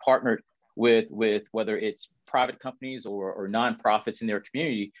individuals who've partnered with whether it's private companies or nonprofits in their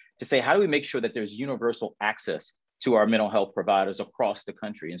community, to say, how do we make sure that there's universal access to our mental health providers across the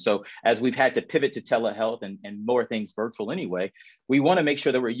country? And so as we've had to pivot to telehealth and more things virtual anyway, we want to make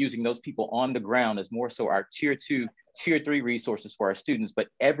sure that we're using those people on the ground as more so our tier 2, tier 3 resources for our students, but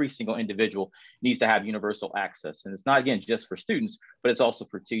every single individual needs to have universal access. And it's not, again, just for students, but it's also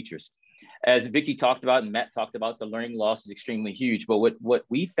for teachers. As Vicky talked about and Matt talked about, the learning loss is extremely huge. But what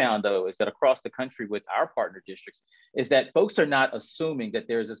we found, though, is that across the country with our partner districts, is that folks are not assuming that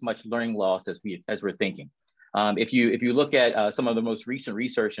there's as much learning loss as we're thinking. If you look at some of the most recent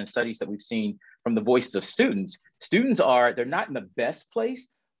research and studies that we've seen from the voices of students, they're not in the best place,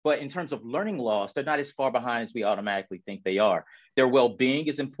 but in terms of learning loss, they're not as far behind as we automatically think they are. Their well-being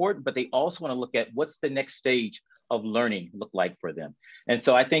is important, but they also want to look at what's the next stage of learning look like for them. And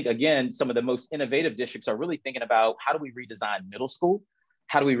so I think, again, some of the most innovative districts are really thinking about, how do we redesign middle school?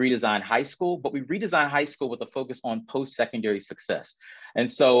 How do we redesign high school? But we redesign high school with a focus on post-secondary success.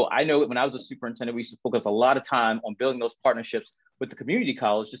 And so I know when I was a superintendent, we used to focus a lot of time on building those partnerships with the community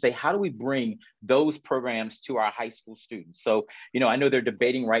college to say, how do we bring those programs to our high school students? So, I know they're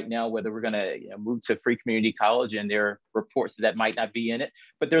debating right now whether we're going to move to free community college, and there are reports that might not be in it.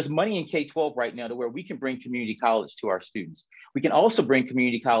 But there's money in K-12 right now to where we can bring community college to our students. We can also bring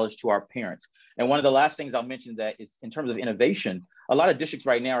community college to our parents. And one of the last things I'll mention that is, in terms of innovation, a lot of districts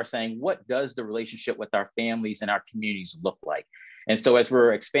right now are saying, what does the relationship with our families and our communities look like? And so as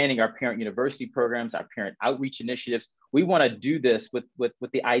we're expanding our parent university programs, our parent outreach initiatives, we want to do this with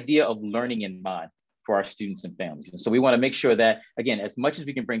the idea of learning in mind for our students and families. And so we want to make sure that, again, as much as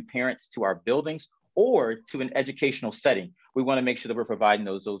we can bring parents to our buildings or to an educational setting, we want to make sure that we're providing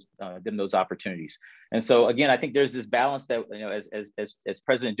them those opportunities. And so, again, I think there's this balance that, as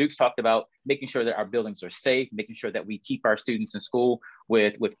President Dukes talked about, making sure that our buildings are safe, making sure that we keep our students in school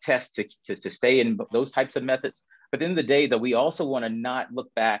with tests to stay in those types of methods. But at the end of the day, though, we also want to not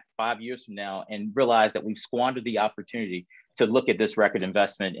look back 5 years from now and realize that we've squandered the opportunity to look at this record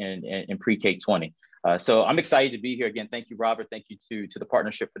investment in pre-K 20. So I'm excited to be here. Again, thank you, Robert. Thank you to the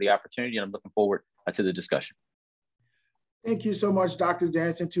partnership for the opportunity. And I'm looking forward to the discussion. Thank you so much, Dr.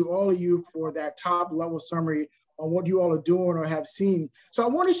 Dance, and to all of you for that top level summary on what you all are doing or have seen. So I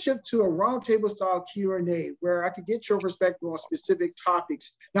want to shift to a roundtable style Q&A where I could get your perspective on specific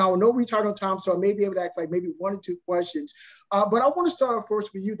topics. Now, I know we're tight on time, so I may be able to ask like maybe 1 or 2 questions, but I want to start off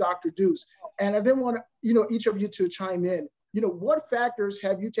first with you, Dr. Dukes, and I then want each of you to chime in. What factors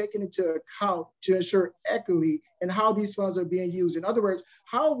have you taken into account to ensure equity and how these funds are being used? In other words,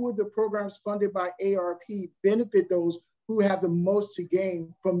 how would the programs funded by ARP benefit those who have the most to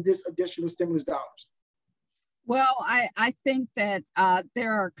gain from this additional stimulus dollars? Well, I think that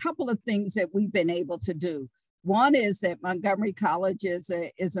there are a couple of things that we've been able to do. One is that Montgomery College is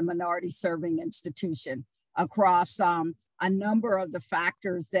a minority serving institution across a number of the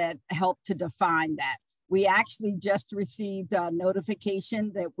factors that help to define that. We actually just received a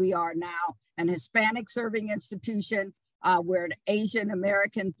notification that we are now an Hispanic serving institution. We're an Asian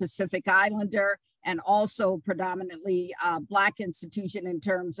American Pacific Islander, and also predominantly Black institution in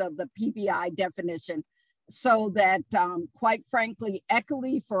terms of the PBI definition. So that quite frankly,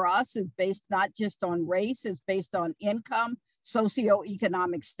 equity for us is based not just on race, it's based on income,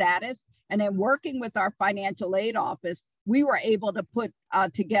 socioeconomic status. And then working with our financial aid office, we were able to put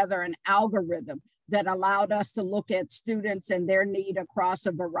together an algorithm that allowed us to look at students and their need across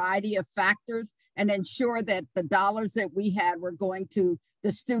a variety of factors and ensure that the dollars that we had were going to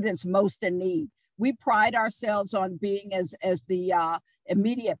the students most in need. We pride ourselves on being, as the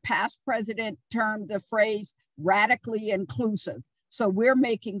immediate past president termed the phrase, radically inclusive. So we're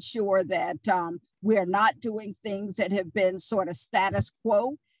making sure that we're not doing things that have been sort of status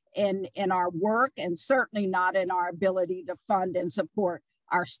quo in our work, and certainly not in our ability to fund and support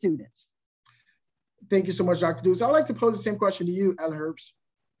our students. Thank you so much, Dr. Dukes. I'd like to pose the same question to you, Ellen Herbst.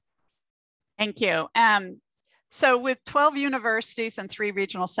 Thank you. So with 12 universities and 3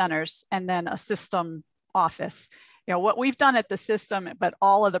 regional centers, and then a system office, you know, what we've done at the system, but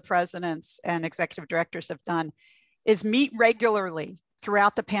all of the presidents and executive directors have done, is meet regularly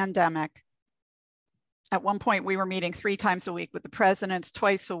throughout the pandemic. At one point, we were meeting 3 times a week with the presidents,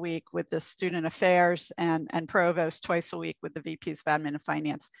 twice a week with the student affairs and provost, twice a week with the VPs of admin and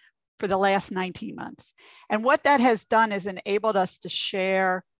finance for the last 19 months. And what that has done is enabled us to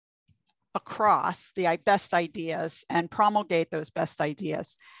share across the best ideas and promulgate those best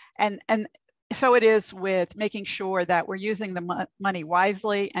ideas. And so it is with making sure that we're using the money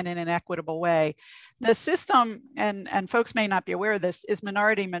wisely and in an equitable way. The system, and folks may not be aware of this, is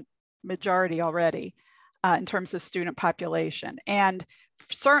majority already in terms of student population. And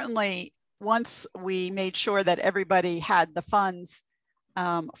certainly once we made sure that everybody had the funds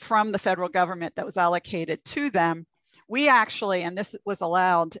from the federal government that was allocated to them, we actually, and this was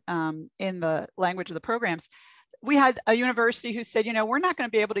allowed in the language of the programs, we had a university who said, you know, we're not going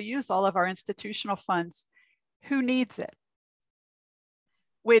to be able to use all of our institutional funds. Who needs it?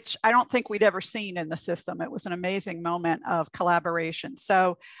 Which I don't think we'd ever seen in the system. It was an amazing moment of collaboration.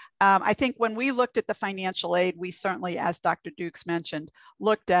 So I think when we looked at the financial aid, we certainly, as Dr. Dukes mentioned,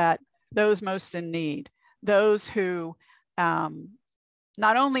 looked at those most in need, those who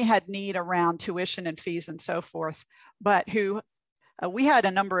not only had need around tuition and fees and so forth, but who we had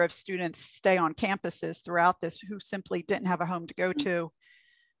a number of students stay on campuses throughout this who simply didn't have a home to go to,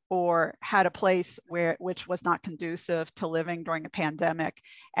 or had a place which was not conducive to living during a pandemic.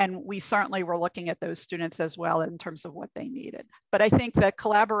 And we certainly were looking at those students as well in terms of what they needed. But I think that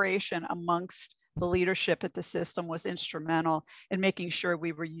collaboration amongst the leadership at the system was instrumental in making sure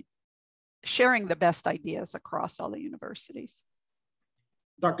we were sharing the best ideas across all the universities.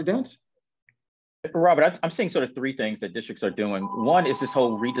 Dr. Dents? Robert, I'm seeing sort of 3 things that districts are doing. One is this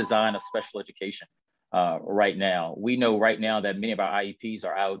whole redesign of special education right now. We know right now that many of our IEPs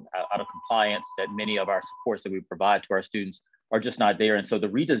are out of compliance, that many of our supports that we provide to our students are just not there. And so the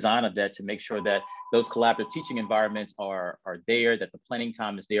redesign of that to make sure that those collaborative teaching environments are there, that the planning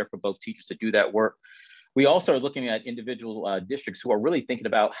time is there for both teachers to do that work. We also are looking at individual districts who are really thinking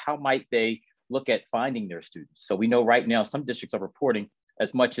about how might they look at finding their students. So we know right now some districts are reporting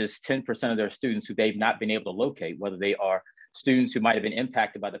as much as 10% of their students who they've not been able to locate, whether they are students who might have been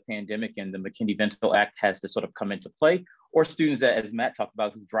impacted by the pandemic and the McKinney-Vento Act has to sort of come into play, or students that, as Matt talked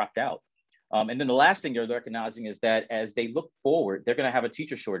about, who dropped out. And then the last thing they're recognizing is that as they look forward, they're going to have a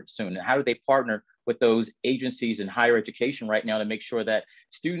teacher shortage soon. And how do they partner with those agencies in higher education right now to make sure that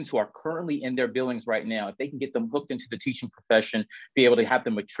students who are currently in their buildings right now, if they can get them hooked into the teaching profession, be able to have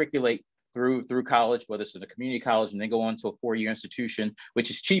them matriculate through college, whether it's in a community college, and then go on to a 4-year institution, which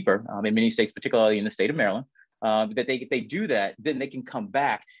is cheaper in many states, particularly in the state of Maryland, that if they do that, then they can come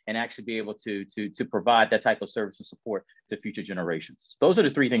back and actually be able to provide that type of service and support to future generations. Those are the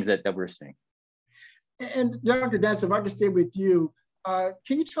 3 things that we're seeing. And Dr. Dance, if I can stay with you, can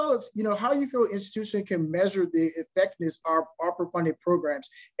you tell us, how you feel institutions can measure the effectiveness of ARPA funded programs?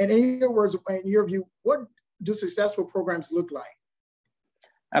 And in your words, in your view, what do successful programs look like?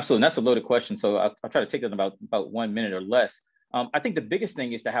 Absolutely, and that's a loaded question. So I'll try to take it in about 1 minute or less. I think the biggest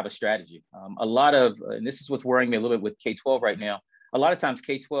thing is to have a strategy. And this is what's worrying me a little bit with K-12 right now. A lot of times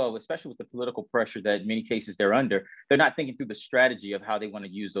K-12, especially with the political pressure that in many cases they're under, they're not thinking through the strategy of how they want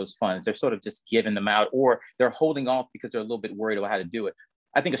to use those funds. They're sort of just giving them out, or they're holding off because they're a little bit worried about how to do it.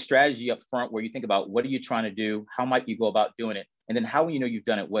 I think a strategy up front where you think about what are you trying to do, how might you go about doing it, and then how will you know you've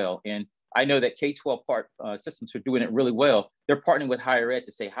done it well. And I know that K-12 systems are doing it really well. They're partnering with higher ed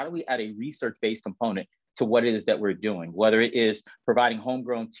to say, how do we add a research-based component to what it is that we're doing, whether it is providing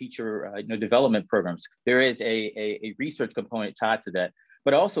homegrown teacher development programs. There is a research component tied to that.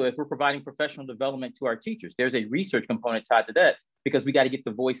 But also if we're providing professional development to our teachers, there's a research component tied to that, because we got to get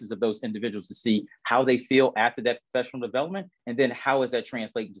the voices of those individuals to see how they feel after that professional development, and then how is that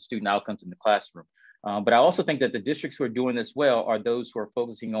translating to student outcomes in the classroom. But I also think that the districts who are doing this well are those who are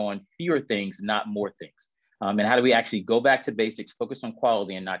focusing on fewer things, not more things. And how do we actually go back to basics, focus on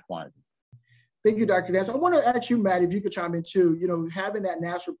quality and not quantity? Thank you, Dr. Dance. I want to ask you, Matt, if you could chime in too, having that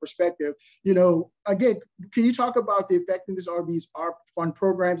national perspective, again, can you talk about the effectiveness of these ARP fund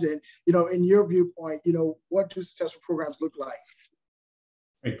programs and, in your viewpoint, what do successful programs look like?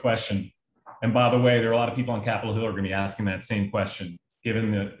 Great question. And by the way, there are a lot of people on Capitol Hill are going to be asking that same question, given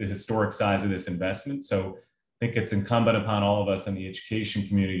the historic size of this investment. So I think it's incumbent upon all of us in the education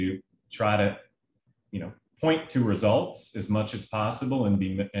community to try to, point to results as much as possible and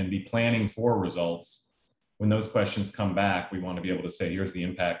be planning for results. When those questions come back, we want to be able to say, here's the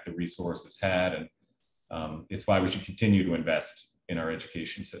impact the resource has had, and it's why we should continue to invest in our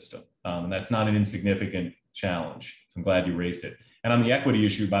education system. And that's not an insignificant challenge. So I'm glad you raised it. And on the equity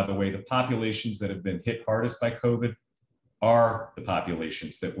issue, by the way, the populations that have been hit hardest by COVID are the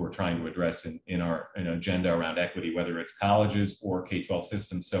populations that we're trying to address in our agenda around equity, whether it's colleges or K-12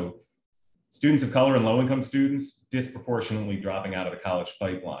 systems. So students of color and low-income students disproportionately dropping out of the college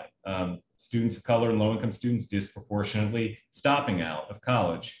pipeline. Students of color and low-income students disproportionately stopping out of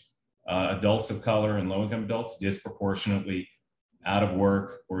college. Adults of color and low-income adults disproportionately out of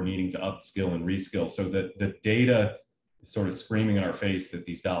work or needing to upskill and reskill. So the data is sort of screaming in our face that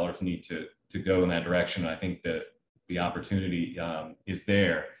these dollars need to go in that direction. I think that the opportunity is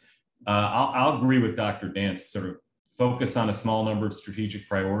there. I'll agree with Dr. Dance, sort of focus on a small number of strategic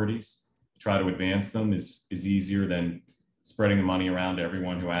priorities. Try to advance them is easier than spreading the money around to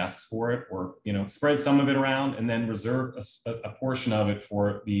everyone who asks for it, or spread some of it around and then reserve a portion of it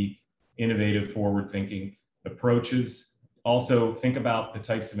for the innovative, forward-thinking approaches. Also, think about the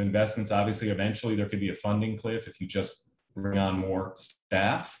types of investments. Obviously, eventually there could be a funding cliff if you just bring on more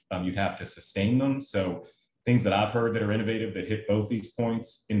staff. You'd have to sustain them. So things that I've heard that are innovative that hit both these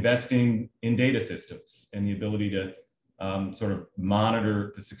points: investing in data systems and the ability to sort of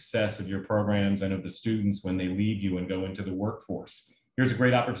monitor the success of your programs and of the students when they leave you and go into the workforce. Here's a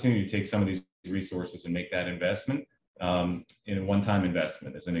great opportunity to take some of these resources and make that investment in a one-time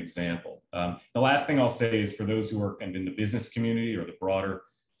investment, as an example. The last thing I'll say is, for those who are kind of in the business community or the broader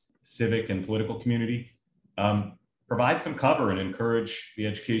civic and political community, provide some cover and encourage the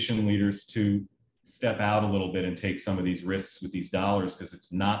education leaders to step out a little bit and take some of these risks with these dollars, because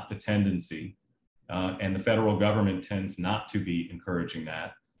it's not the tendency. And the federal government tends not to be encouraging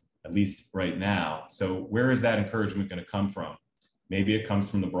that, at least right now. So where is that encouragement going to come from? Maybe it comes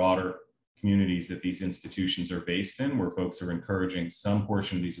from the broader communities that these institutions are based in, where folks are encouraging some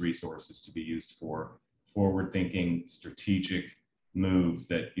portion of these resources to be used for forward-thinking, strategic moves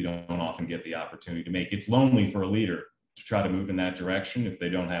that you don't often get the opportunity to make. It's lonely for a leader to try to move in that direction if they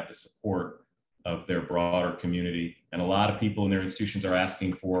don't have the support of their broader community. And a lot of people in their institutions are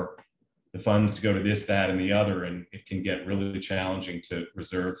asking for the funds to go to this, that, and the other, and it can get really challenging to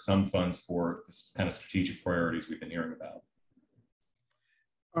reserve some funds for this kind of strategic priorities we've been hearing about.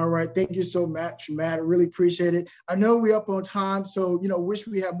 All right, thank you so much, Matt. I really appreciate it. I know we're up on time, so wish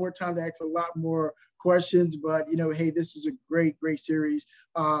we had more time to ask a lot more questions, but hey, this is a great series,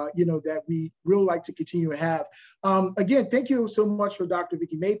 that we really like to continue to have. Again, thank you so much for Dr.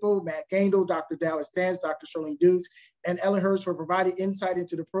 Vicki Maple, Matt Gaindle, Dr. Dallas Stans, Dr. Charlene Dukes, and Ellen Hurst for providing insight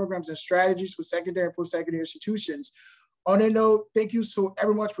into the programs and strategies for secondary and post-secondary institutions. On that note, thank you so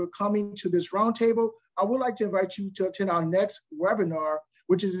very much for coming to this roundtable. I would like to invite you to attend our next webinar,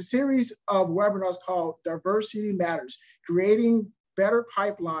 which is a series of webinars called Diversity Matters, Creating Better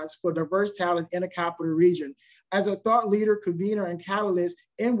Pipelines for Diverse Talent in a Capital Region. As a thought leader, convener, and catalyst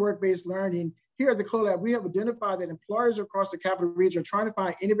in work-based learning, here at the CoLab, we have identified that employers across the Capital Region are trying to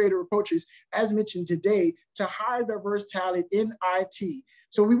find innovative approaches, as mentioned today, to hire diverse talent in IT.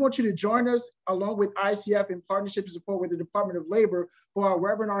 So we want you to join us along with ICF in partnership and support with the Department of Labor for our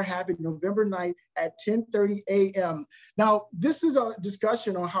webinar happening November 9th at 10:30 a.m. Now, this is a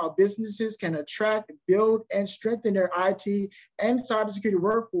discussion on how businesses can attract, build, and strengthen their IT and cybersecurity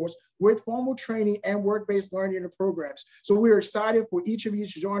workforce with formal training and work-based learning programs. So we're excited for each of you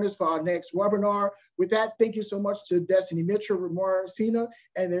to join us for our next webinar. With that, thank you so much to Destiny Mitchell, Ramar Sina,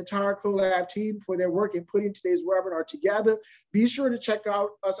 and the entire CoLab team for their work in putting today's webinar together. Be sure to check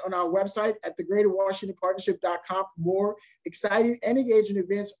out us on our website at thegreaterwashingtonpartnership.com for more exciting and engaging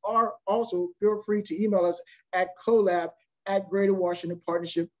events, or also feel free to email us at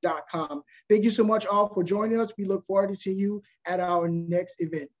colab@greaterwashingtonpartnership.com. Thank you so much all for joining us. We look forward to seeing you at our next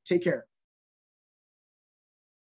event. Take care.